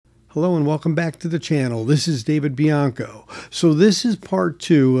Hello and welcome back to the channel. This is David Bianco. So this is part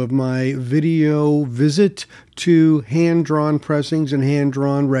 2 of my video visit to hand-drawn pressings and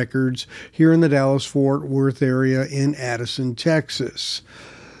hand-drawn records here in the Dallas-Fort Worth area in Addison, Texas.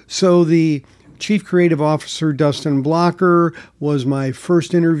 So the Chief Creative Officer, Dustin Blocker, was my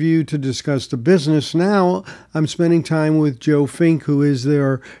first interview to discuss the business. Now I'm spending time with Joe Fink, who is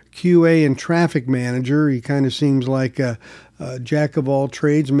their QA and traffic manager. He kind of seems like a jack of all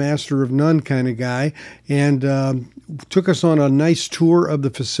trades, master of none kind of guy, and took us on a nice tour of the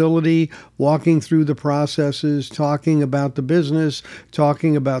facility, walking through the processes, talking about the business,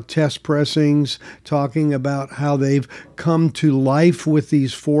 talking about test pressings, talking about how they've come to life with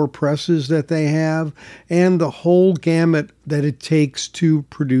these 4 presses that they have, and the whole gamut that it takes to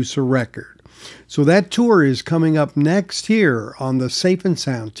produce a record. So that tour is coming up next here on the Safe and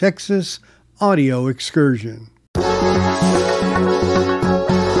Sound Texas Audio Excursion.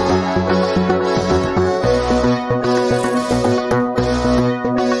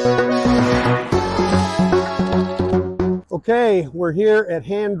 Okay, we're here at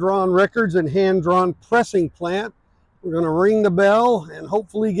Hand Drawn Records and Hand Drawn Pressing Plant. We're going to ring the bell and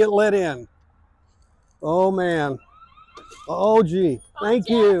hopefully get let in. Oh man. Oh gee. Thank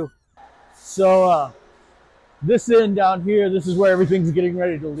you. So this end down here, this is where everything's getting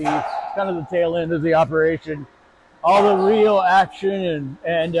ready to leave. It's kind of the tail end of the operation. All the real action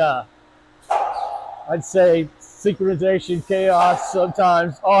and I'd say synchronization, chaos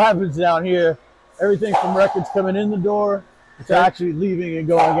sometimes, all happens down here. Everything from records coming in the door to actually leaving and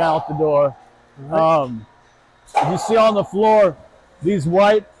going out the door. Right. If you see on the floor, these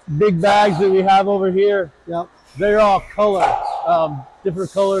white big bags that we have over here, yep, they're all color,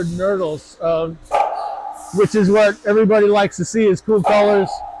 different colored nurdles, which is what everybody likes to see is cool colors.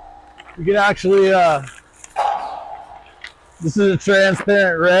 You can actually, this is a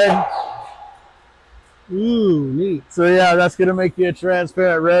transparent red. Ooh, neat. So yeah, that's gonna make you a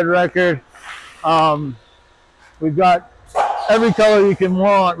transparent red record. We've got every color you can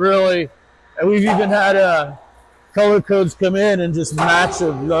want, really, and we've even had color codes come in and just match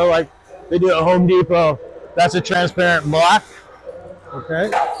them. You know, like they do at Home Depot. That's a transparent black. Okay.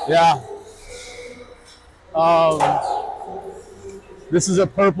 Yeah. This is a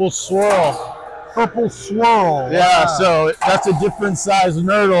purple swirl. Purple swirl. Yeah. Wow. So that's a different size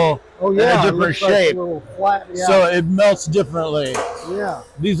nurdle. Oh yeah. And a different shape. Like flat, yeah. So it melts differently. Yeah.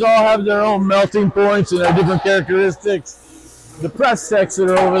 These all have their own melting points and their different characteristics. The press techs that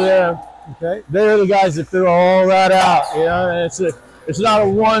are over there, okay, they're the guys that figure all that out. You know, and it's not a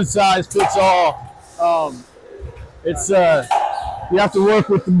one size fits all. You have to work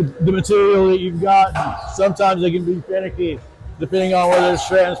with the material that you've got. And sometimes they can be finicky, depending on whether it's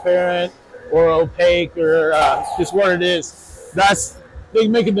transparent or opaque or just what it is. That's they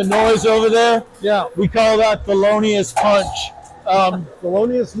making the noise over there. Yeah, we call that felonious punch.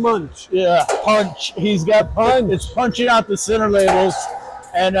 Felonious munch. Yeah, punch. He's got punch. It's punching out the center labels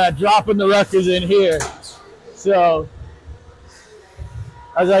and dropping the records in here. So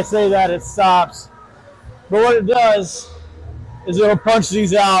as I say that, it stops. But what it does is it'll punch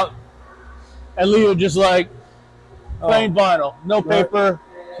these out and leave it just like plain vinyl, no paper.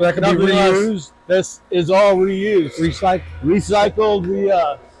 So that can be reused. This is all reused. Recycled. We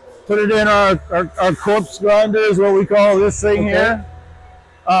put it in our corpse grinder is what we call this thing here.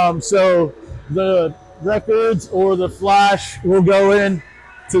 So the records or the flash will go in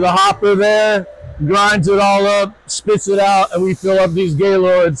to the hopper there, grinds it all up, spits it out, and we fill up these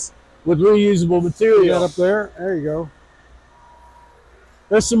gaylords with reusable material. You got up there? There you go.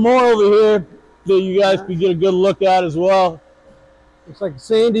 There's some more over here that you guys can get a good look at as well. Looks like a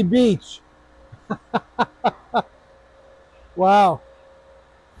sandy beach. Wow.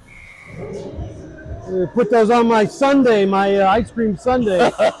 Put those on my sundae, my ice cream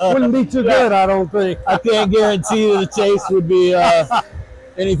sundae. Wouldn't be too good, I don't think. I can't guarantee that the taste would be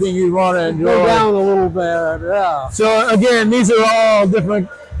anything you'd want to enjoy. Go down a little bit, yeah. So again, these are all different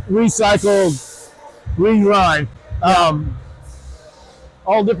recycled regrind.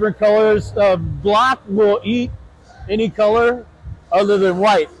 All different colors. Black will eat any color other than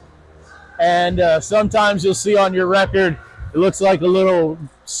white. And sometimes you'll see on your record, it looks like a little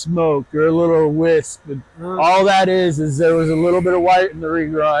smoke or a little wisp. And all that is there was a little bit of white in the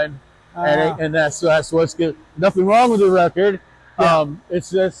regrind. And that's what's good. Nothing wrong with the record. Yeah. It's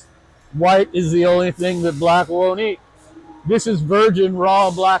just white is the only thing that black won't eat. This is virgin raw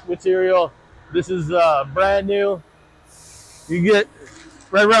black material. This is brand new. You get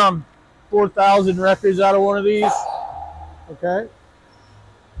right around 4,000 records out of one of these. Okay.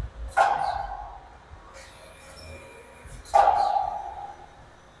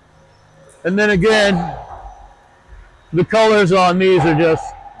 And then again, the colors on these are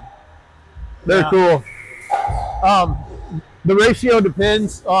just, they're cool. The ratio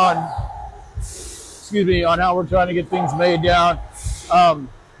depends on, on how we're trying to get things made down.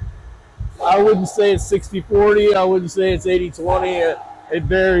 I wouldn't say it's 60-40. I wouldn't say it's 80-20. It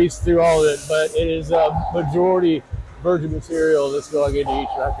varies through all of it, but it is a majority virgin material that's going into each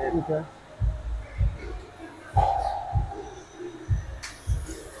record. Okay.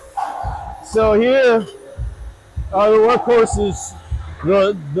 So here are the workhorses,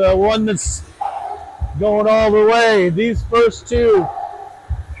 the one that's going all the way. These first two,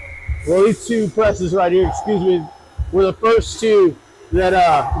 well, these two presses right here, excuse me, were the first two that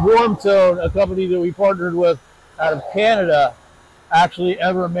Warm Tone, a company that we partnered with out of Canada, actually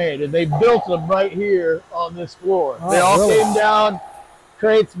ever made. And they built them right here on this floor. Oh, they all really? came down,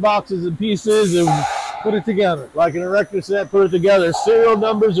 crates, boxes, and pieces, and Put it together. like an erector set, put it together. Serial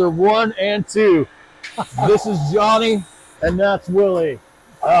numbers are 1 and 2. This is Johnny, and that's Willie.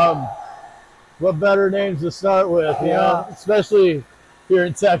 What better names to start with, you know, especially here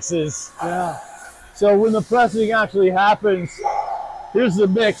in Texas. Yeah. So when the pressing actually happens, here's the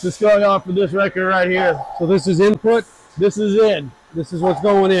mix that's going on for this record right here. So this is input. This is in. This is what's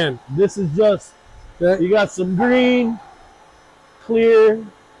going in. This is just, you got some green, clear,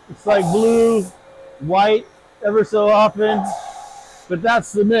 it's like blue, white ever so often, but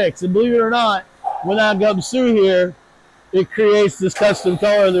that's the mix. And believe it or not, when that comes through here, it creates this custom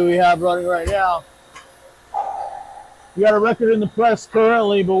color that we have running right now. We got a record in the press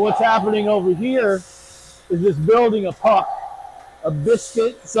currently, but what's happening over here is this building a puck, a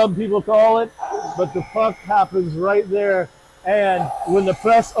biscuit, some people call it, but the puck happens right there. And when the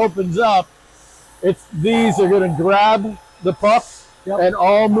press opens up, these are going to grab the puck and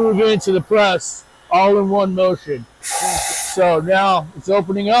all move into the press, all in one motion. So now it's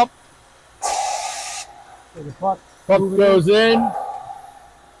opening up. So the puck Goes in.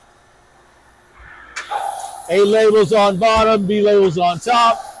 A label's on bottom, B label's on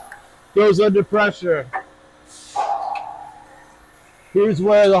top. Goes under pressure. Here's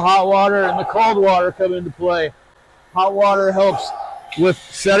where the hot water and the cold water come into play. Hot water helps with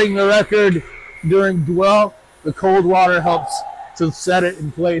setting the record during dwell. The cold water helps to set it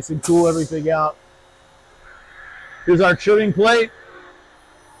in place and cool everything out. Here's our trimming plate.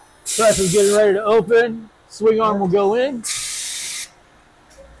 Press is getting ready to open. Swing arm will go in.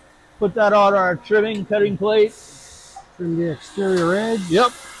 Put that on our trimming cutting plate. Trim the exterior edge.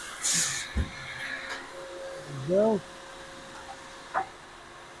 Yep. There we go.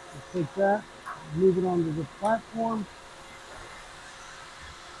 Take that, move it onto the platform.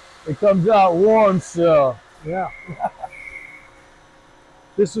 It comes out warm still. Yeah.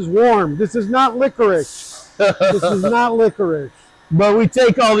 This is warm. This is not licorice. This is not licorice. But we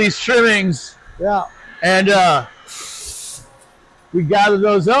take all these trimmings and we gather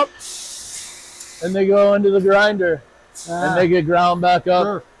those up and they go into the grinder and they get ground back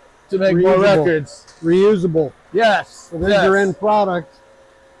up to make more records. Reusable. Yes. So there's your end product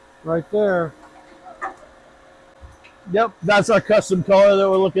right there. Yep, that's our custom color that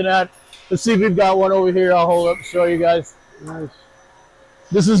we're looking at. Let's see if we've got one over here. I'll hold up and show you guys. Nice.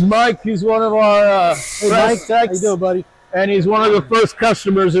 This is Mike. He's one of our press techs. How you doing, buddy? And he's one of the first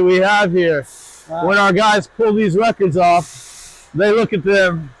customers that we have here. Wow. When our guys pull these records off, they look at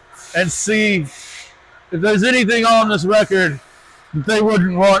them and see if there's anything on this record that they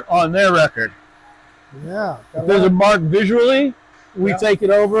wouldn't want on their record. Yeah. If there's a mark visually, we take it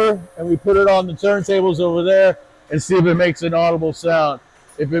over and we put it on the turntables over there and see if it makes an audible sound.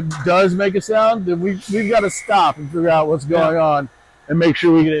 If it does make a sound, then we've got to stop and figure out what's going on and make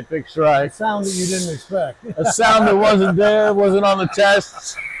sure we get it fixed right. A sound that you didn't expect. A sound that wasn't there, wasn't on the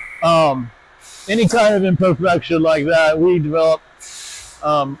tests. Any kind of imperfection like that, we develop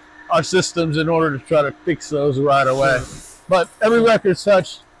our systems in order to try to fix those right away. But every record's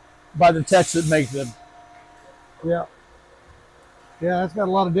touched by the techs that make them. Yeah. Yeah, that's got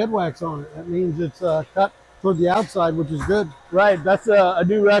a lot of dead wax on it. That means it's cut toward the outside, which is good. Right. That's a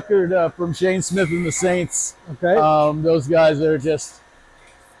new record from Shane Smith and the Saints. Okay. Those guys are just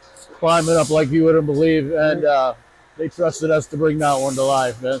climbing up like you wouldn't believe, and they trusted us to bring that one to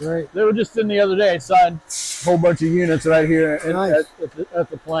life. Man. Great. They were just in the other day, signed a whole bunch of units right here at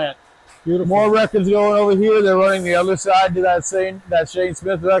the plant. Beautiful. More records going over here. They're running the other side to that Shane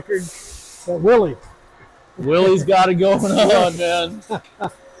Smith record. Willie. Willie's got it going on, man.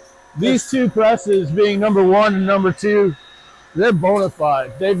 These two presses, being number 1 and number 2, they're bona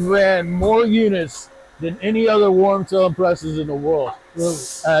fide. They've ran more units than any other warm tone presses in the world.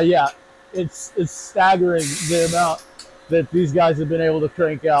 Really? Yeah, it's staggering the amount that these guys have been able to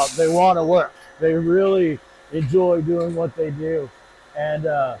crank out. They want to work. They really enjoy doing what they do. And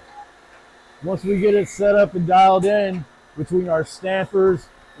once we get it set up and dialed in between our stampers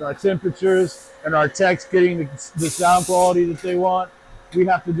and our temperatures and our techs getting the sound quality that they want, we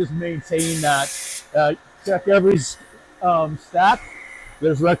have to just maintain that. Check every stack.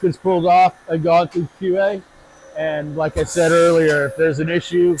 There's records pulled off and gone through QA. And like I said earlier, if there's an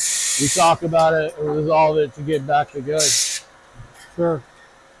issue, we talk about it and resolve it to get back to good. Sure.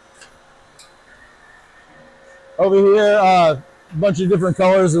 Over here, a bunch of different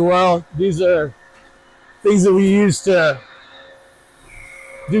colors as well. These are things that we use to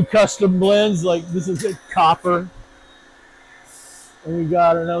do custom blends. Like this is a copper. And we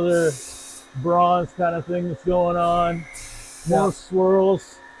got another bronze kind of thing that's going on. More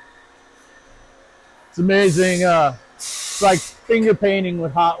swirls. It's amazing. It's like finger painting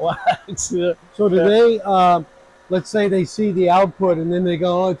with hot wax. So do they, let's say they see the output and then they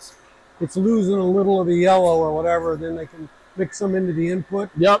go, oh, it's losing a little of the yellow or whatever, then they can mix them into the input?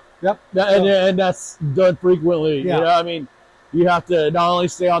 Yep. And that's done frequently. Yeah. You know, I mean, you have to not only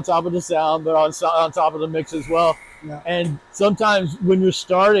stay on top of the sound, but on top of the mix as well. Yeah. And sometimes when you're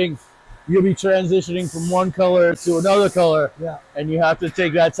starting, you'll be transitioning from one color to another color. Yeah. And you have to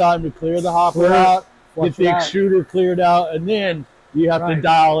take that time to clear the hopper out, get the extruder cleared out, and then you have to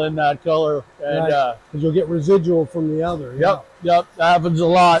dial in that color. And because you'll get residual from the other. Yep. That happens a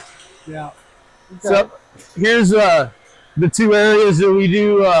lot. Yeah. Okay. So here's the two areas that we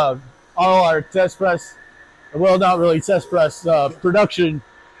do all our test press, well, not really test press, production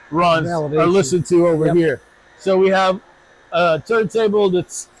runs are listened to over here. So we have a turntable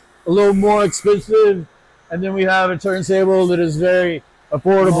that's a little more expensive, and then we have a turntable that is very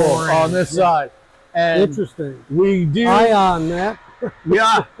affordable on this side. And interesting. We do on that.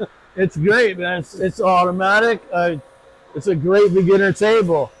 Yeah, it's great, man. It's automatic. It's a great beginner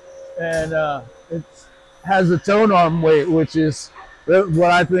table, and it has a tone arm weight, which is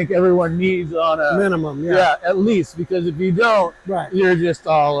what I think everyone needs on a minimum. Yeah, at least, because if you don't, you're just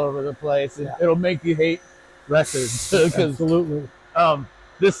all over the place. It'll make you hate records. Absolutely.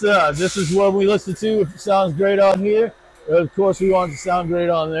 This is what we listen to. If it sounds great on here, of course we want it to sound great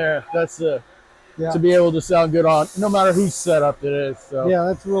on there. That's to be able to sound good on no matter whose setup it is. So yeah,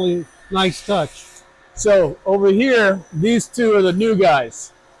 that's really nice touch. So over here, these two are the new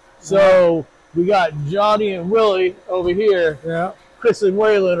guys. So we got Johnny and Willie over here. Yeah. Chris and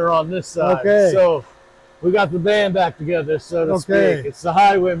Waylon are on this side. Okay. So we got the band back together, so to speak. It's the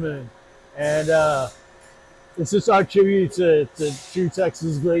Highwaymen, and it's just our tribute to true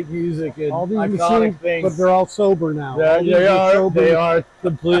Texas great music and all these iconic things. But they're all sober now. They are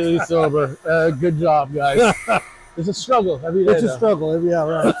completely sober. Good job, guys. It's a struggle every day. It's a struggle. Yeah,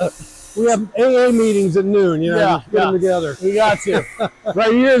 right. We have AA meetings at noon. You know, get them together. We got to.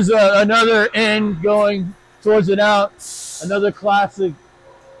 Right here's another end going towards an out. Another classic.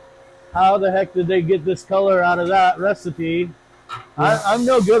 How the heck did they get this color out of that recipe? I'm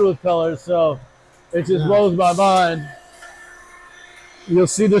no good with colors, so it just blows my mind. You'll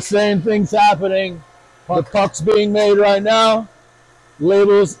see the same things happening. The puck's being made right now.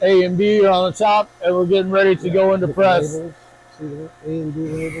 Labels A and B are on the top, and we're getting ready to go into press. Labels. See the A and B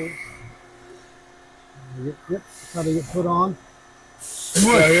labels. Yep, that's how they get put on. So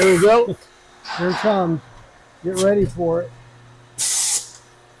here we go. Here it comes. Get ready for it.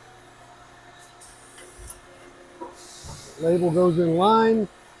 Label goes in line.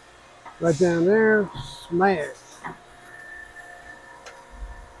 Right down there. Smash.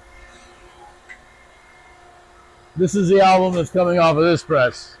 This is the album that's coming off of this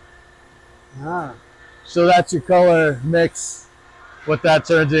press. Ah. So that's your color mix, what that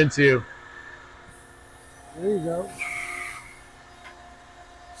turns into. There you go.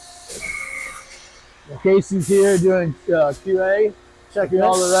 Casey's here doing QA, checking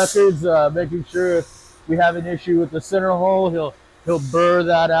all the records, making sure if we have an issue with the center hole, he'll burr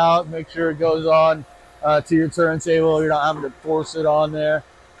that out, make sure it goes on to your turntable. You're not having to force it on there,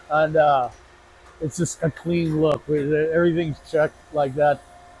 and it's just a clean look. Everything's checked like that.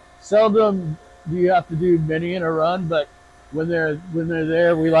 Seldom do you have to do many in a run, but when they're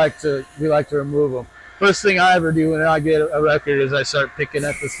there, we like to remove them. First thing I ever do when I get a record is I start picking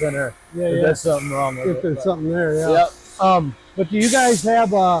at the center. If there's something wrong with it. If there's something there, Yep. But do you guys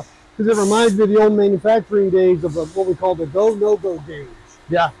have, because it reminds me of the old manufacturing days of what we call the go, no-go days.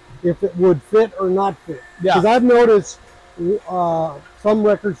 Yeah. If it would fit or not fit. Yeah. Because I've noticed some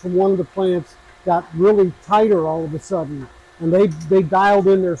records from one of the plants got really tighter all of a sudden. And they dialed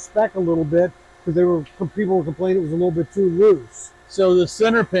in their spec a little bit because people were complaining it was a little bit too loose. So the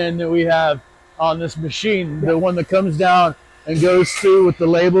center pin that we have on this machine, the one that comes down and goes through with the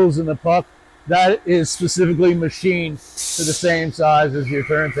labels and the puck, that is specifically machined to the same size as your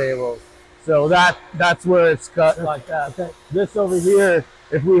turntable. So that's where it's cut like that. Okay. This over here,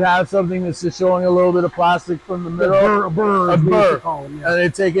 if we have something that's just showing a little bit of plastic from the middle, a burr, and they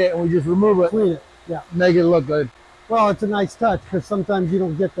take it and we just remove it, clean it, make it look good. Well, it's a nice touch because sometimes you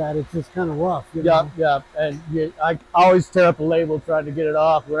don't get that. It's just kind of rough. You know? Yeah. And I always tear up a label trying to get it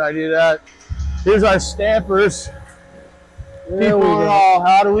off when I do that. Here's our stampers. People are all,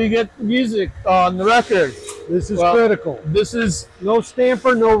 how do we get the music on the record? This is critical. This is no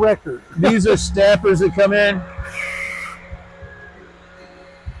stamper, no record. These are stampers that come in.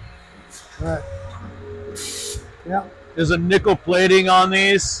 Right. Yeah. There's a nickel plating on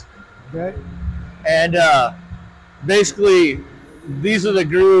these. Okay. And basically, these are the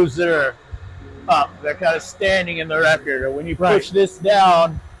grooves that are up. They're kind of standing in the record. Or when you push this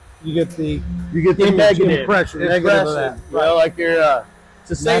down, you get the negative impression. Negative of that. Right. You know, like your it's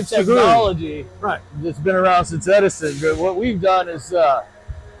the same technology that's been around since Addison. But what we've done is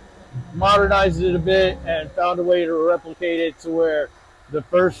modernized it a bit and found a way to replicate it to where the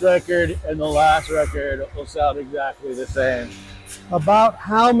first record and the last record will sound exactly the same. About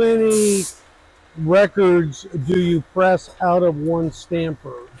how many records do you press out of one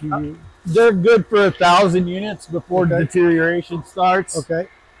stamper? They're good for 1,000 units before deterioration starts. Okay.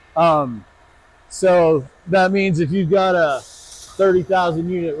 So that means if you've got a 30,000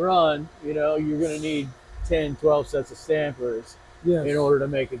 unit run, you know, you're going to need 10, 12 sets of stampers in order to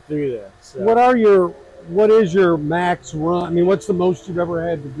make it through there. So. What is your max run? I mean, what's the most you've ever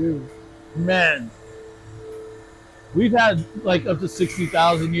had to do? Man, we've had like up to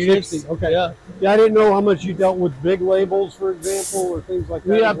 60,000 units. 60, okay. Yeah, I didn't know how much you dealt with big labels, for example, or things like that.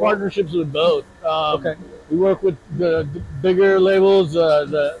 We have partnerships with both. We work with the bigger labels,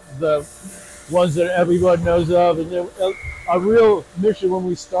 the ones that everyone knows of, and our real mission when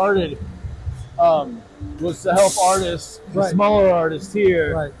we started was to help artists, the smaller artists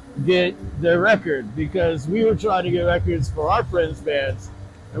here, get their record, because we were trying to get records for our friends' bands,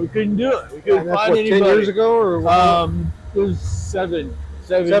 and we couldn't do it. We couldn't find anybody. 10 years ago, or it was seven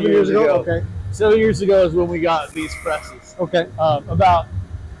years ago. Okay. 7 years ago is when we got these presses. Okay. About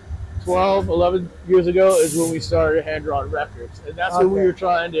 12, 11 years ago is when we started hand-drawn records, and that's when we were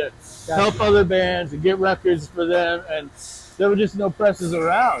trying to help other bands and get records for them, and there were just no presses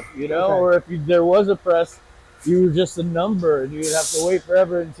around, you know, or if there was a press, you were just a number, and you would have to wait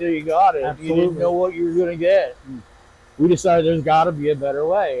forever until you got it. You didn't know what you were going to get. And we decided there's got to be a better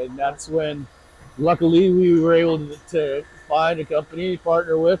way, and that's when, luckily, we were able to find a company to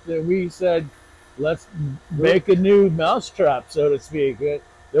partner with, and we said, let's make a new mousetrap, so to speak. There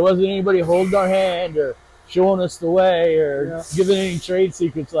wasn't anybody holding our hand or showing us the way or giving any trade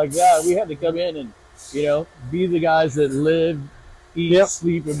secrets like that. We had to come in and, you know, be the guys that live, eat,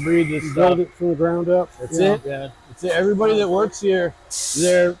 sleep, and breathe this stuff. Build it from the ground up. That's it, man. That's it. Everybody that works here,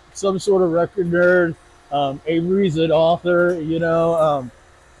 they're some sort of record nerd. Avery's an author, you know.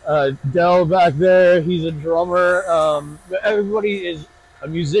 Dell back there, he's a drummer. Everybody is a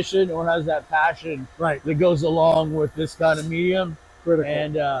musician or has that passion that goes along with this kind of medium. Critical.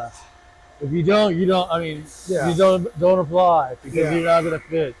 And if you don't, I mean, you don't apply because you're not going to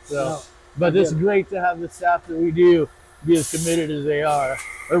fit. So, but it's great to have the staff that we do be as committed as they are.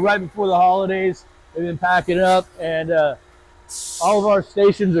 But right before the holidays, they've been packing up, and all of our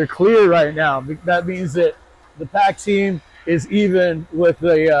stations are clear right now. That means that the pack team is even with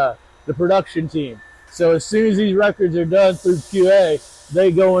the production team. So as soon as these records are done through QA,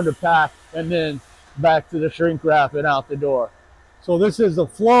 they go into pack and then back to the shrink wrap and out the door. So this is the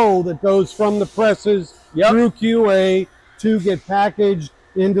flow that goes from the presses through QA to get packaged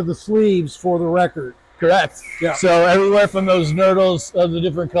into the sleeves for the record. Correct. Yeah. So everywhere from those nurdles of the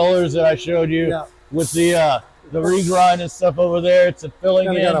different colors that I showed you with the regrind and stuff over there, it's a filling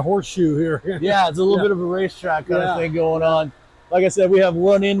in. Got a horseshoe here. Yeah, it's a little bit of a racetrack kind of thing going on. Like I said, we have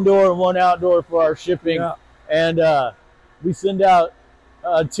one indoor and one outdoor for our shipping, and we send out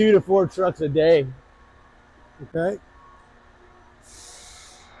 2 to 4 trucks a day. Okay.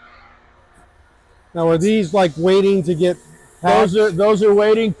 Now, are these like waiting to get packed? Those are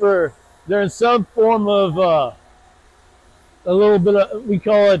waiting for. They're in some form of a little bit of, we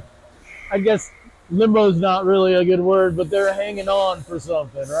call it, I guess limbo is not really a good word, but they're hanging on for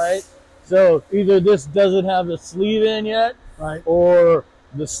something, right? So either this doesn't have the sleeve in yet, or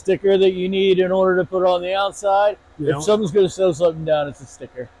the sticker that you need in order to put on the outside. If someone's going to sew something down, it's a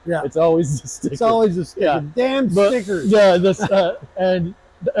sticker. Yeah, it's always the sticker. It's always a sticker. Yeah. Damn stickers. Yeah, and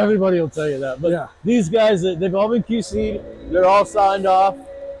everybody will tell you that. But these guys, they've all been QC'd. They're all signed off.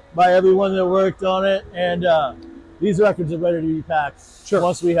 by everyone that worked on it, and these records are ready to be packed. Sure.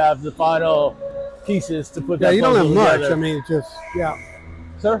 Once we have the final pieces to put. Yeah, that you don't have much. together. I mean, it just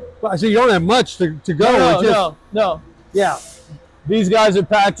Sir. Well, I see you don't have much to go. No. Yeah. These guys are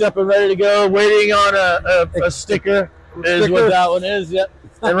packed up and ready to go, waiting on a sticker. Is what that one is. Yep.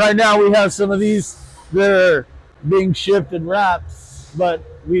 And right now we have some of these that are being shipped and wrapped, but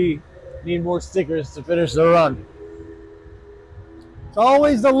we need more stickers to finish the run. It's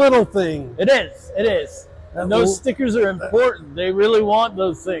always the little thing. It is. It is. And those stickers are important. They really want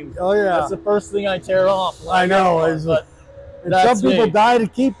those things. Oh yeah. That's the first thing I tear off. I know. But some people die to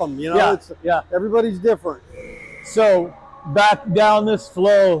keep them. You know. Yeah. Everybody's different. So back down this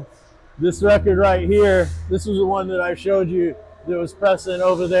flow, this record right here. This was the one that I showed you that was pressing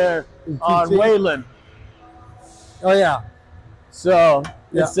over there on Wayland. Oh yeah. So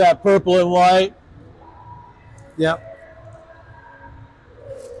it's that purple and white. Yep.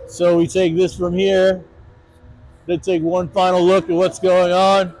 So we take this from here. They take one final look at what's going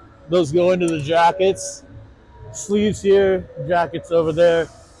on. Those go into the jackets. Sleeves here, jackets over there,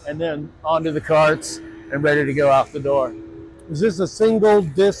 and then onto the carts and ready to go out the door. Is this a single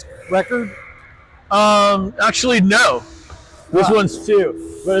disc record? Actually no. This one's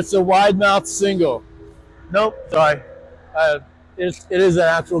two, but it's a wide mouth single. Nope, sorry. It is an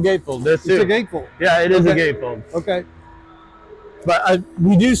actual gatefold. It's a gatefold. Yeah, it is a gatefold. Okay. But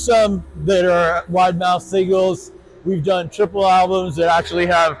we do some that are wide mouth singles. We've done triple albums that actually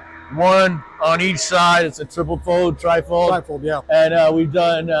have one on each side. It's a triple fold, trifold. Trifold, yeah. And we've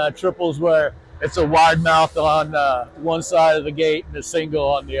done triples where it's a wide mouth on one side of the gate and a single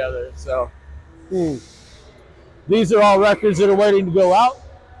on the other. So these are all records that are waiting to go out.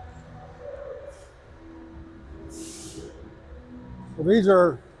 Well, these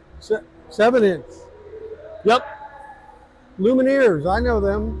are 7-inch. Yep. Lumineers, I know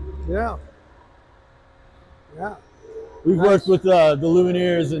them. Yeah. Yeah. We've worked with the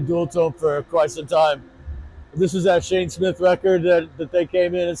Lumineers and Dual Tone for quite some time. This is that Shane Smith record that they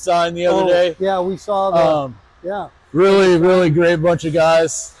came in and signed the other day. Yeah, we saw that. Yeah. Really, really great bunch of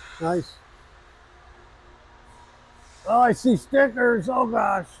guys. Nice. Oh, I see stickers. Oh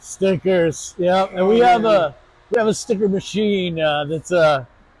gosh. Stickers. Yeah, and we have a sticker machine that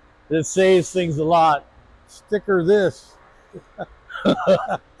saves things a lot. Sticker this.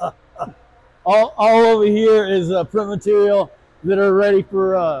 all over here is print material that are ready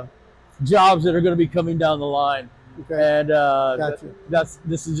for jobs that are going to be coming down the line. Okay. And gotcha.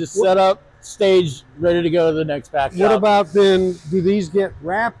 This is just set up, staged, ready to go to the next pack shop. What about then? Do these get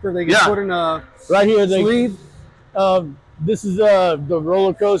wrapped or they get put in a right here sleeve? This is the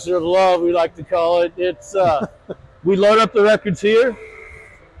roller coaster of love, we like to call it. It's we load up the records here,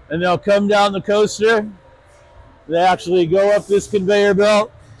 and they'll come down the coaster. They actually go up this conveyor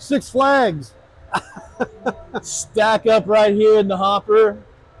belt. Six Flags. Stack up right here in the hopper,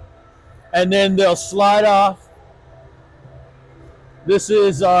 and then they'll slide off. This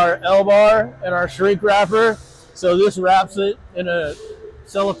is our L-bar and our shrink wrapper. So this wraps it in a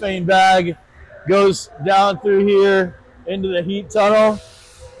cellophane bag, goes down through here into the heat tunnel,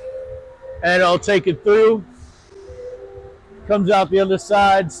 and I'll take it through. Comes out the other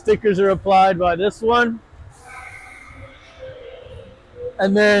side. Stickers are applied by this one.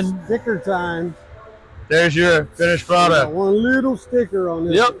 And then Sticker time. There's your finished product. One little sticker on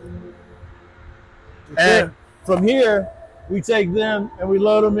this. Yep. And from here, we take them and we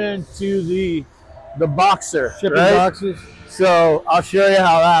load them into the boxer. Shipping boxes. So I'll show you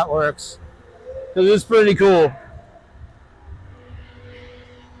how that works, because it's pretty cool.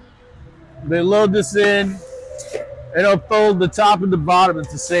 They load this in, and it'll fold the top and the bottom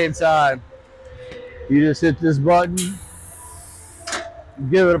at the same time. You just hit this button,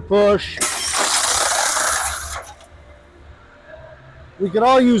 give it a push. We could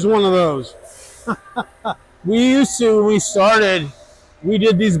all use one of those. We used to, when we started, we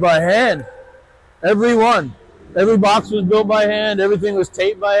did these by hand. Every one. Every box was built by hand. Everything was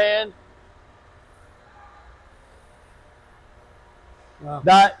taped by hand. Wow.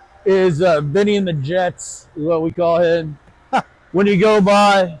 That is Vinny and the Jets, is what we call him. When you go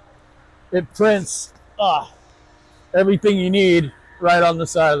by, it prints everything you need right on the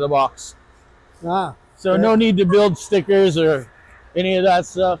side of the box. So no need to build stickers or any of that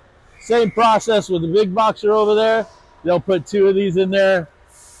stuff. Same process with the big boxer over there. They'll put two of these in there,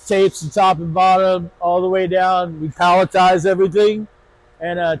 tapes the top and bottom all the way down. We palletize everything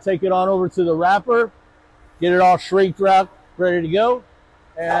and take it on over to the wrapper, get it all shrink wrapped, ready to go,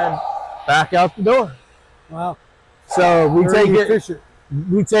 and back out the door. Wow. So we take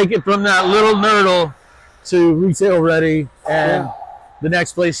it from that little nurdle to retail ready, and the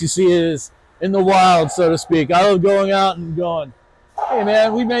next place you see it is in the wild, so to speak. I love going out and going, hey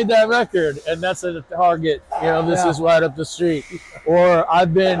man, we made that record, and that's at Target. You know, this is right up the street. Or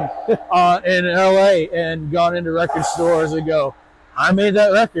I've been in LA and gone into record stores and go, I made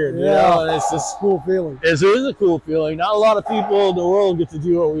that record. You know, and it's just cool feeling. It is a cool feeling. Not a lot of people in the world get to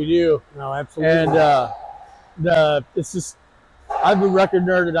do what we do. No, absolutely. And it's just, I'm a record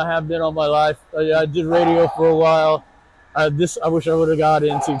nerd, and I have been all my life. I did radio for a while. I wish I would have got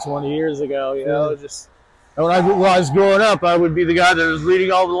into 20 years ago. You know, just. And when I was growing up, I would be the guy that was reading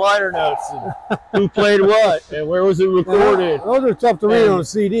all the liner notes and who played what and where was it recorded. Those are tough to read on a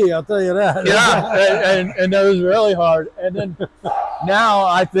CD, I'll tell you that. Yeah, and that was really hard. And then now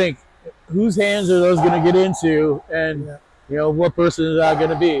I think, whose hands are those going to get into, and you know, what person is that going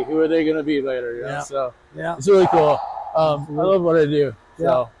to be? Who are they going to be later? You know? So it's really cool. I love what I do.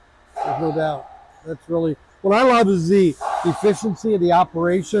 So there's no doubt. That's really what I love is the efficiency of the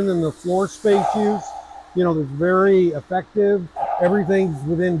operation and the floor space use. You know, it's very effective. Everything's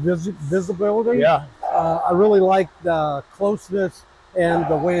within visibility. Yeah. I really like the closeness and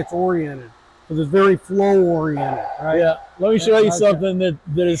the way it's oriented, because it's very flow oriented, right? Yeah. Let me show you something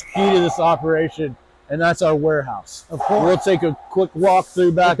that is key to this operation, and that's our warehouse. Of course. We'll take a quick walk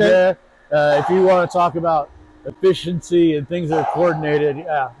through back there. If you want to talk about efficiency and things that are coordinated, you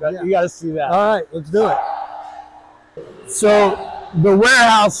got to see that. All right, let's do it. So the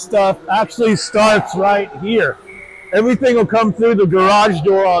warehouse stuff actually starts right here. Everything will come through the garage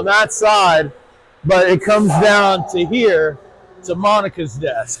door on that side, but it comes down to here to Monica's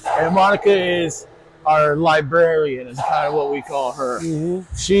desk. And Monica is our librarian, is kind of what we call her.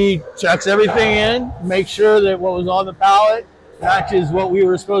 She checks everything in, makes sure that what was on the pallet matches what we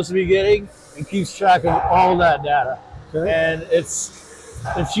were supposed to be getting, and keeps track of all that data. And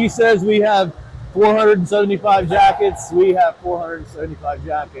if she says we have 475 jackets, we have 475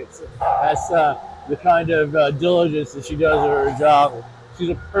 jackets. That's the kind of diligence that she does at her job. She's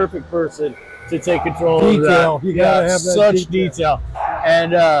a perfect person to take control of that. You gotta have that such detail.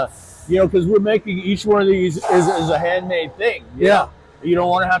 And you know, because we're making each one of these is a handmade thing. You know? You don't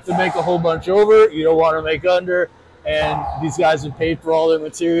want to have to make a whole bunch over. You don't want to make under. And these guys have paid for all their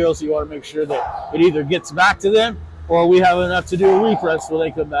materials. You want to make sure that it either gets back to them, or we have enough to do a repress when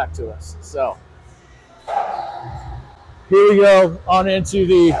they come back to us. So here we go on into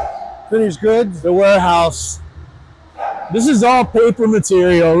the finished goods, the warehouse. This is all paper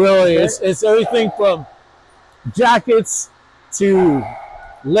material, really. It's everything from jackets to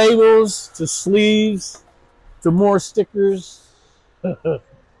labels to sleeves to more stickers.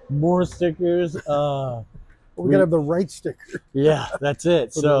 More stickers. We gotta have the right sticker. Yeah, that's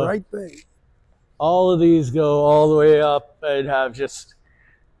it. So the right thing. All of these go all the way up and have just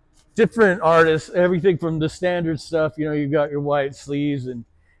different artists, everything from the standard stuff. You know, you've got your white sleeves and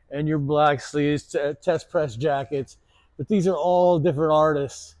your black sleeves, test press jackets. But these are all different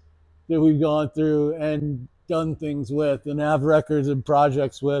artists that we've gone through and done things with and have records and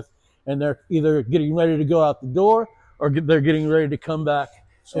projects with. And they're either getting ready to go out the door or they're getting ready to come back.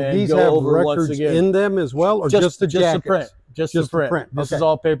 So these have records in them as well, or just the jackets? Print. Just the print. This is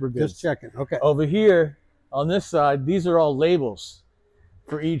all paper goods. Just checking. Okay. Over here on this side, these are all labels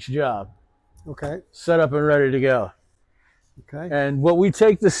for each job. Okay. Set up and ready to go. Okay. And what we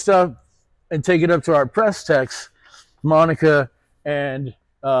take this stuff and take it up to our press techs, Monica and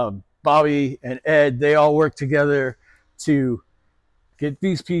Bobby and Ed, they all work together to get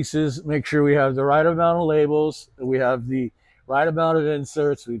these pieces, make sure we have the right amount of labels, we have the right amount of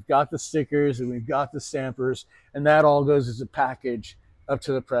inserts, we've got the stickers, and we've got the stampers, and that all goes as a package up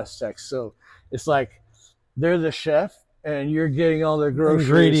to the press techs. So it's like they're the chef, and you're getting all their groceries,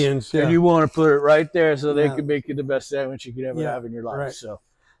 ingredients, and you want to put it right there so they can make you the best sandwich you could ever have in your life. Right. So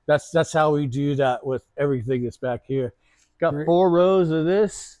that's how we do that with everything that's back here. Got 4 rows of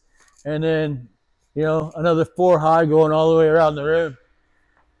this, and then, you know, another 4 high going all the way around the room.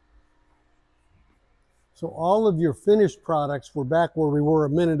 So all of your finished products were back where we were a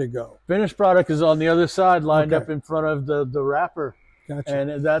minute ago. Finished product is on the other side, lined up in front of the wrapper. Gotcha.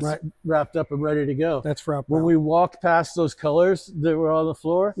 And that's wrapped up and ready to go. That's wrapped When we walked past those colors that were on the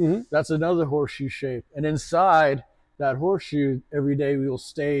floor, that's another horseshoe shape. And inside that horseshoe, every day we will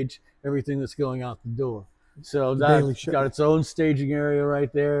stage everything that's going out the door. So that's got its own staging area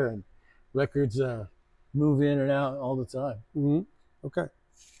right there, and records move in and out all the time. Okay.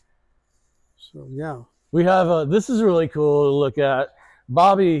 So, yeah. We have, this is really cool to look at.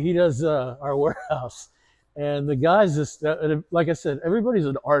 Bobby, he does our warehouse. And the guys, just like I said, everybody's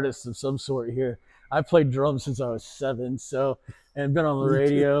an artist of some sort here. I played drums since I was 7, so, and been on the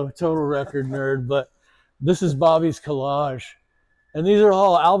radio, total record nerd. But this is Bobby's collage And these are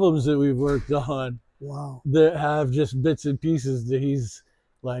all albums that we've worked on. Wow. That have just bits and pieces that he's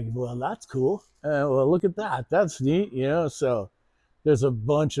like, well, that's cool. Well, look at that. That's neat, you know? So there's a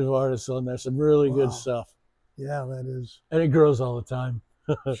bunch of artists on there, some really good stuff. Yeah, that is. And it grows all the time.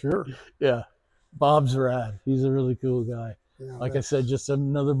 Sure. Yeah. Bob's rad. He's a really cool guy. Yeah, like I said, just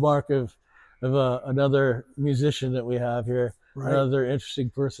another mark of another musician that we have here. Right. Another interesting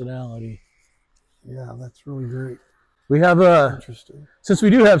personality. Yeah, that's really great. We have interesting. Since we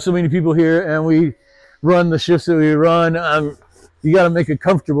do have so many people here and we run the shifts that we run, you got to make it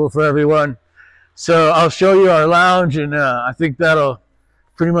comfortable for everyone. So I'll show you our lounge, and I think that'll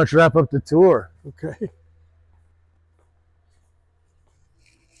pretty much wrap up the tour. Okay.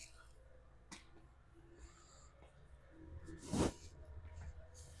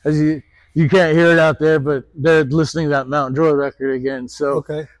 As you can't hear it out there, but they're listening to that Mountain Joy record again. So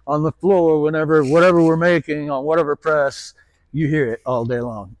on the floor, whatever we're making on whatever press, you hear it all day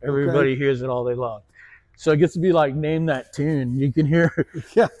long. Everybody hears it all day long. So it gets to be like, name that tune. You can hear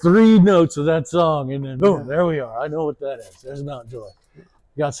 3 notes of that song, and then boom, there we are. I know what that is. There's Mountain Joy.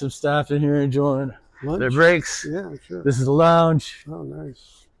 Got some staff in here enjoying their breaks. Yeah, sure. This is the lounge. Oh,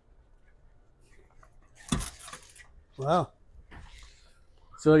 nice. Wow.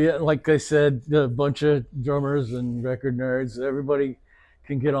 So yeah, like I said, a bunch of drummers and record nerds. Everybody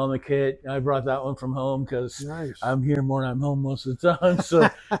can get on the kit. I brought that one from home because I'm here more than I'm home most of the time. So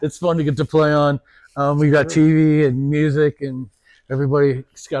it's fun to get to play on. We got TV and music, and everybody's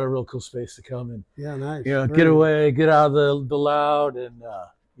got a real cool space to come and get away, get out of the loud, and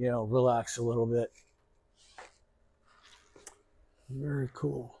relax a little bit. Very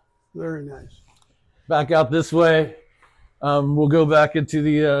cool. Very nice. Back out this way. We'll go back into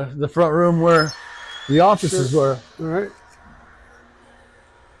the front room where the offices were. All right.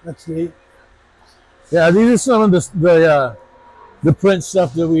 That's neat. Yeah, these are some of the print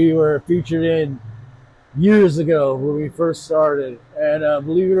stuff that we were featured in years ago when we first started. And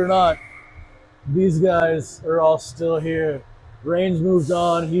believe it or not, these guys are all still here. Rain's moved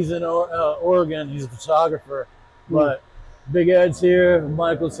on. He's in Oregon. He's a photographer. But Big Ed's here,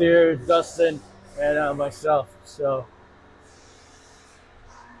 Michael's here, Dustin, and myself. So.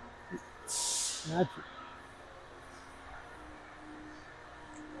 Gotcha.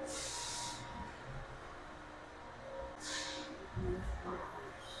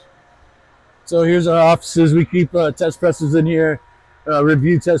 So here's our offices. We keep test presses in here,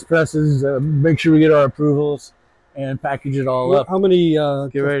 review test presses, make sure we get our approvals, and package it all up. How many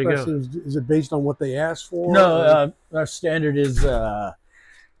test presses? Is it based on what they ask for? No, our standard is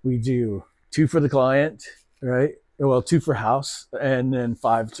we do 2 for the client, right? Well, 2 for house, and then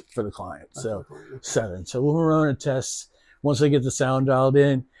 5 for the client. So 7. So when we're running tests, once they get the sound dialed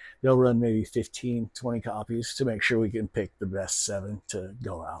in, they'll run maybe 15, 20 copies to make sure we can pick the best 7 to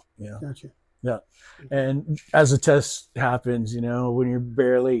go out. Gotcha. Yeah. And as the test happens, when you're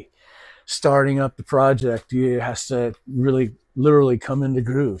barely starting up the project, it has to really literally come into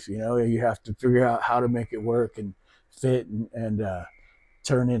groove. You have to figure out how to make it work and fit and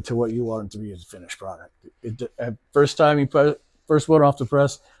turn into what you want it to be as a finished product. First time you first one off the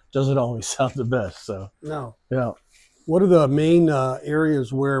press doesn't always sound the best. So no. Yeah. What are the main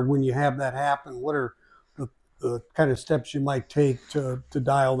areas where, when you have that happen, what are the kind of steps you might take to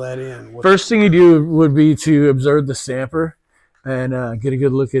dial that in? First thing you do would be to observe the stamper and get a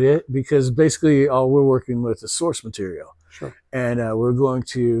good look at it, because basically all we're working with is source material. Sure. And we're going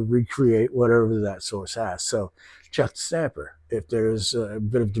to recreate whatever that source has. So check the stamper. If there's a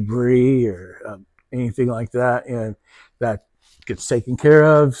bit of debris or anything like that, and that gets taken care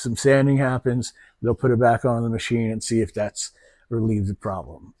of, some sanding happens, they'll put it back on the machine and see if that's relieved the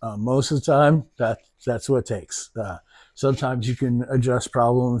problem. Most of the time, that's what it takes. Sometimes you can adjust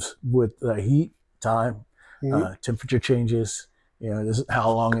problems with heat, time, temperature changes. This is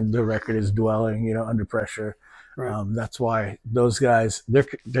how long the record is dwelling, under pressure. Right. That's why those guys,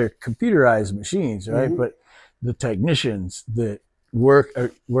 they're computerized machines, right? But the technicians that work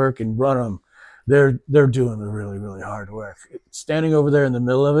and run them, they're doing the really, really hard work. Standing over there in the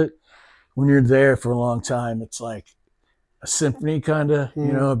middle of it, when you're there for a long time, it's like a symphony kind of,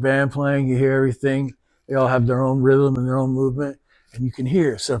 a band playing. You hear everything. They all have their own rhythm and their own movement, and you can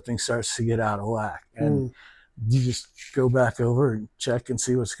hear if something starts to get out of whack. And you just go back over and check and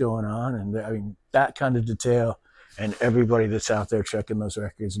see what's going on. And I mean, that kind of detail, and everybody that's out there checking those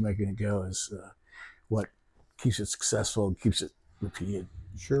records and making it go is what keeps it successful and keeps it repeated.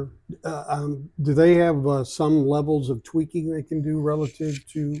 Sure. Do they have some levels of tweaking they can do relative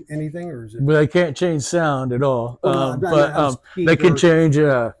to anything, or is it? But they can't change sound at all. But they can change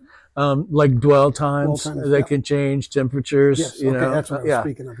Like dwell times, they yeah. can change temperatures. Yes, You okay, know, that's what I was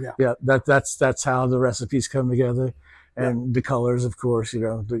speaking of. Yeah, yeah. That's how the recipes come together, and the colors, of course. You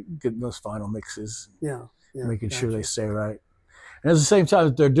know, getting those final mixes, yeah, yeah. making Gotcha. sure they stay right. And at the same time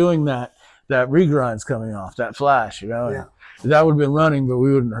that they're doing that, that regrind's coming off, that flash. You know, Yeah. and that would have been running, but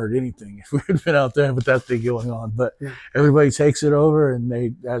we wouldn't have heard anything if we had been out there with that thing going on. But Yeah. everybody takes it over, and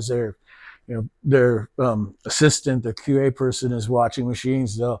they, as their, you know, their assistant, the QA person is watching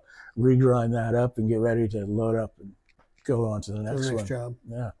machines, they'll regrind that up and get ready to load up and go on to the next one. Job.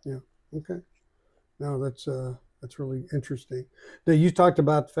 Yeah. Yeah. Okay. No, that's really interesting. Now, you talked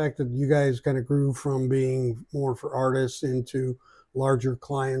about the fact that you guys kind of grew from being more for artists into larger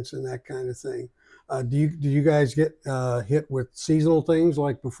clients and that kind of thing. Do you guys get hit with seasonal things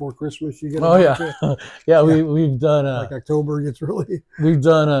like before Christmas? You get yeah. We've done like October gets really. We've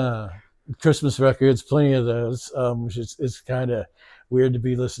done Christmas records, plenty of those, which is it's kind of weird to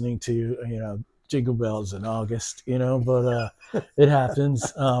be listening to, you know, Jingle Bells in August, you know, but it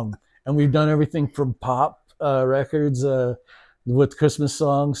happens. And we've done everything from pop records with Christmas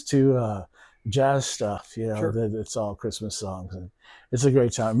songs to jazz stuff, you know. Sure. It's all Christmas songs, and it's a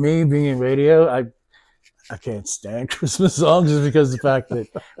great time. Me being in radio, I can't stand Christmas songs just because of the fact that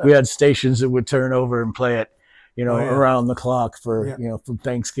we had stations that would turn over and play it, you know, around the clock for, you know, from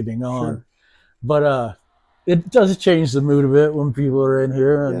Thanksgiving on. Sure. But it does change the mood a bit when people are in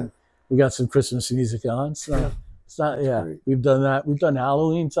here, and we got some Christmas music on. So it's not, great. We've done that. We've done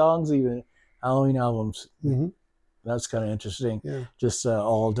Halloween songs, even Halloween albums. Mm-hmm. That's kind of interesting. Yeah. Just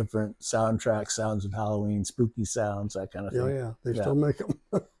all different soundtracks, sounds of Halloween, spooky sounds, that kind of thing. Oh yeah, they still make them.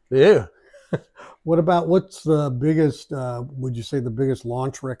 They do. What's the biggest, would you say the biggest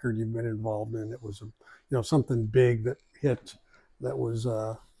launch record you've been involved in? It was, you know, something big that hit, that was,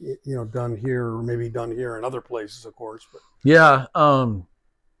 you know, done here, or maybe done here in other places, of course. But yeah,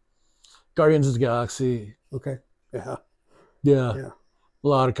 Guardians of the Galaxy. Okay. Yeah. Yeah. Yeah. A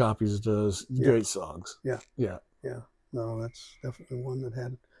lot of copies of those. Great songs. Yeah. Yeah. Yeah. No, that's definitely one that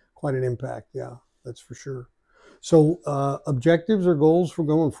had quite an impact. Yeah, that's for sure. So objectives or goals for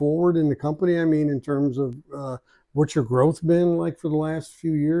going forward in the company? I mean, in terms of what's your growth been like for the last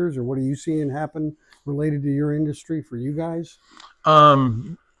few years, or what are you seeing happen related to your industry for you guys?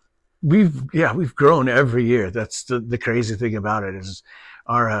 We've grown every year. That's the crazy thing about it, is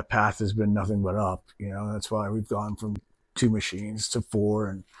our path has been nothing but up. You know, that's why we've gone from 2 machines to 4.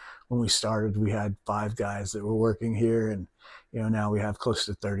 And when we started, we had 5 guys that were working here, and you know, now we have close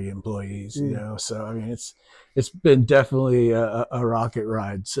to 30 employees. You know, so I mean, it's been definitely a rocket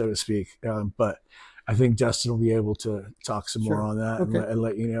ride, so to speak. But I think Justin will be able to talk some more on that and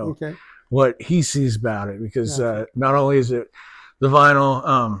let you know what he sees about it, because not only is it the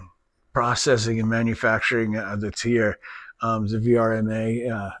vinyl processing and manufacturing that's here, the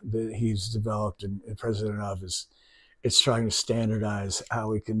VRMA that he's developed and president of, it's trying to standardize how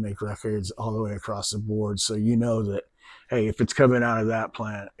we can make records all the way across the board. So you know that, hey, if it's coming out of that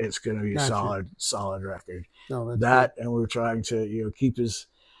plant, it's going to be a solid record. No, that good. And we're trying to, you know, keep as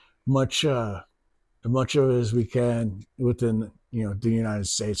much of it as we can within, you know, the United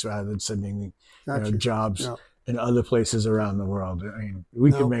States, rather than sending jobs in other places around the world. I mean,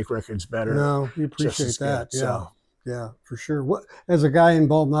 we can make records better. No, we appreciate that. Good, yeah. Yeah, for sure. What, as a guy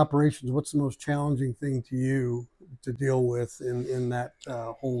involved in operations, what's the most challenging thing to you to deal with in that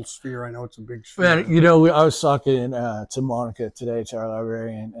whole sphere? I know it's a big sphere. Man, you know, I was talking to Monica today, to our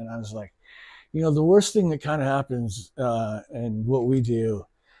librarian, and I was like, you know, the worst thing that kind of happens and what we do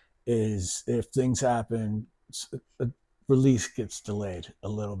is, if things happen, a release gets delayed a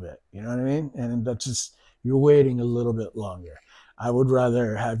little bit. You know what I mean? And that's just, you're waiting a little bit longer. I would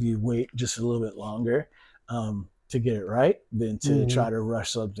rather have you wait just a little bit longer to get it right than to try to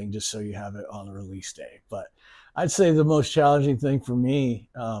rush something just so you have it on the release day. But I'd say the most challenging thing for me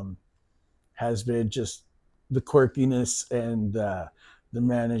has been just the quirkiness and the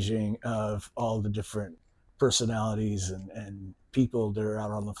managing of all the different personalities and people that are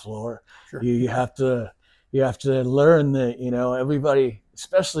out on the floor. Sure. You have to learn that, you know, everybody,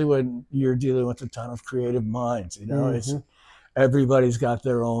 especially when you're dealing with a ton of creative minds, you know, it's everybody's got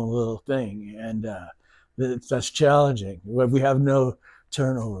their own little thing, and that's challenging. We have no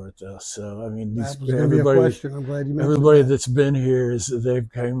turnover at this, so I mean, everybody that's been here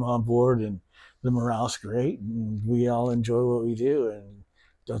they've came on board, and the morale's great, and we all enjoy what we do, and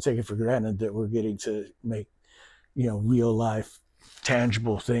don't take it for granted that we're getting to make, you know, real life,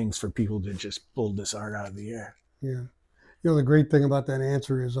 tangible things for people to just pull this art out of the air. Yeah. The great thing about that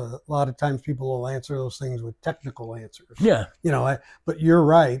answer is a lot of times people will answer those things with technical answers. Yeah. But you're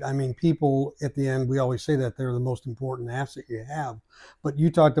right. I mean, people at the end, we always say that they're the most important asset you have. But you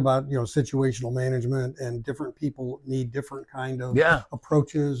talked about, situational management, and different people need different kind of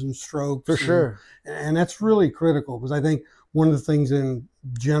approaches and strokes. For sure. And that's really critical, because I think one of the things in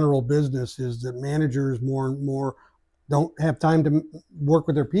general business is that managers more and more don't have time to work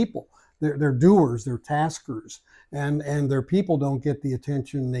with their people. They're doers, they're taskers, and their people don't get the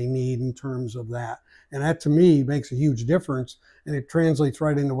attention they need in terms of that. And that, to me, makes a huge difference. And it translates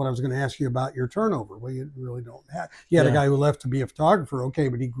right into what I was going to ask you about your turnover. Well, you really don't have. You had a guy who left to be a photographer, okay,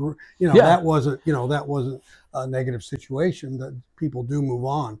 but he grew. That wasn't a negative situation. That people do move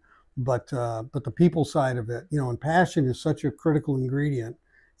on, but the people side of it, and passion is such a critical ingredient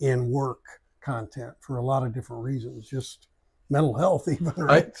in work content for a lot of different reasons. Just mental health, even,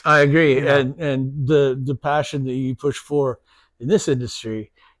 right? I agree. And the passion that you push for in this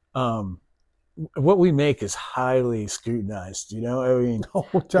industry, what we make is highly scrutinized. I mean,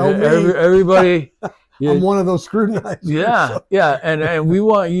 tell me. Everybody. I'm one of those scrutinizers. Yeah, yeah, and we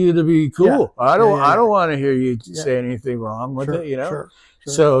want you to be cool. I don't want to hear you say anything wrong with it. Sure.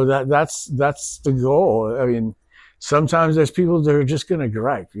 So that's the goal. I mean, sometimes there's people that are just going to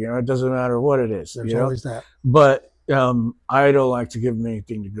gripe. It doesn't matter what it is. There's always that. But I don't like to give them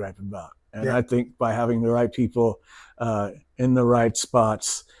anything to gripe about. And I think by having the right people in the right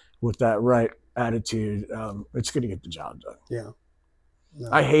spots with that right attitude, it's going to get the job done. Yeah. No.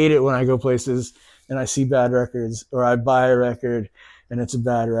 I hate it when I go places and I see bad records, or I buy a record and it's a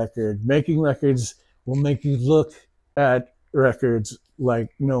bad record. Making records will make you look at records like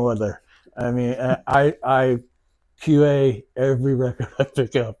no other. I mean, I QA every record I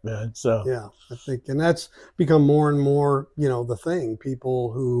pick up, man. So yeah, I think, and that's become more and more, the thing.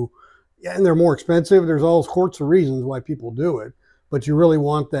 People who, and they're more expensive. There's all sorts of reasons why people do it, but you really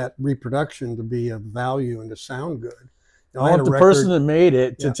want that reproduction to be of value and to sound good. I want the person that made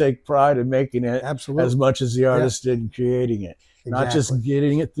it to take pride in making it as much as the artist did in creating it. Exactly. Not just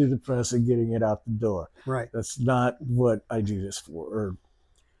getting it through the press and getting it out the door. Right. That's not what I do this for.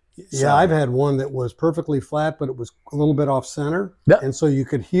 I've had one that was perfectly flat, but it was a little bit off center. Yep. And so you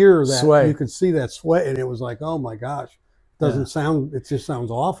could hear that, sway. You could see that sway, and it was like, oh my gosh, it doesn't sound, it just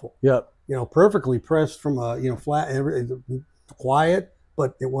sounds awful. Yep. Perfectly pressed from a, flat, quiet,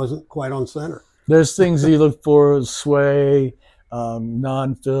 but it wasn't quite on center. There's things that you look for: sway,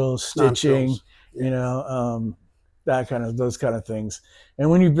 non-fill, stitching, those kind of things. And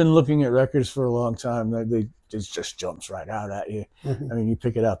when you've been looking at records for a long time, it just jumps right out at you. Mm-hmm. I mean, you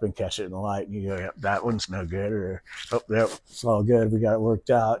pick it up and catch it in the light, and you go, yep, that one's no good, or it's all good. We got it worked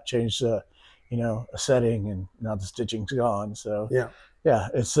out. Change the, a setting, and now the stitching's gone. So yeah,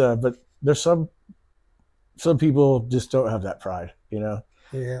 it's but there's some people just don't have that pride,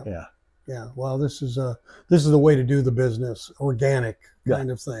 Yeah, well, this is the way to do the business, organic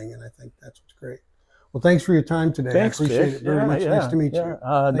kind of thing, and I think that's what's great. Well, thanks for your time today. Thanks, I appreciate it very much. Nice to meet you.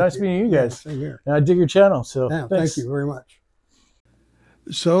 Nice meeting you guys. Same here. And I dig your channel, so thank you very much.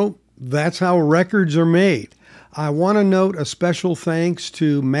 So that's how records are made. I want to note a special thanks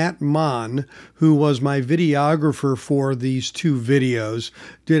to Matt Mon, who was my videographer for these two videos.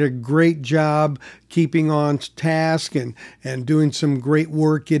 Did a great job keeping on task and doing some great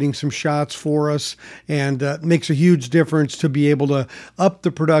work, getting some shots for us, and makes a huge difference to be able to up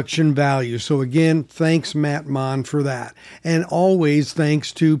the production value. So again, thanks Matt Mon for that. And always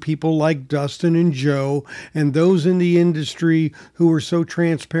thanks to people like Dustin and Joe and those in the industry who are so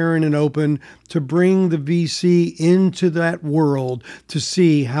transparent and open to bring the VC into that world to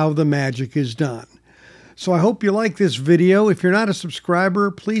see how the magic is done. So I hope you like this video. If you're not a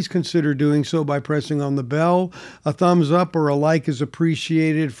subscriber, please consider doing so by pressing on the bell. A thumbs up or a like is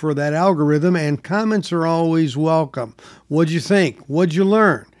appreciated for that algorithm, and comments are always welcome. What'd you think? What'd you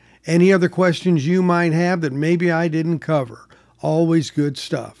learn? Any other questions you might have that maybe I didn't cover? Always good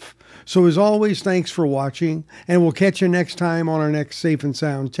stuff. So as always, thanks for watching, and we'll catch you next time on our next Safe and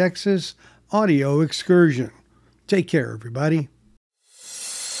Sound Texas audio excursion. Take care, everybody.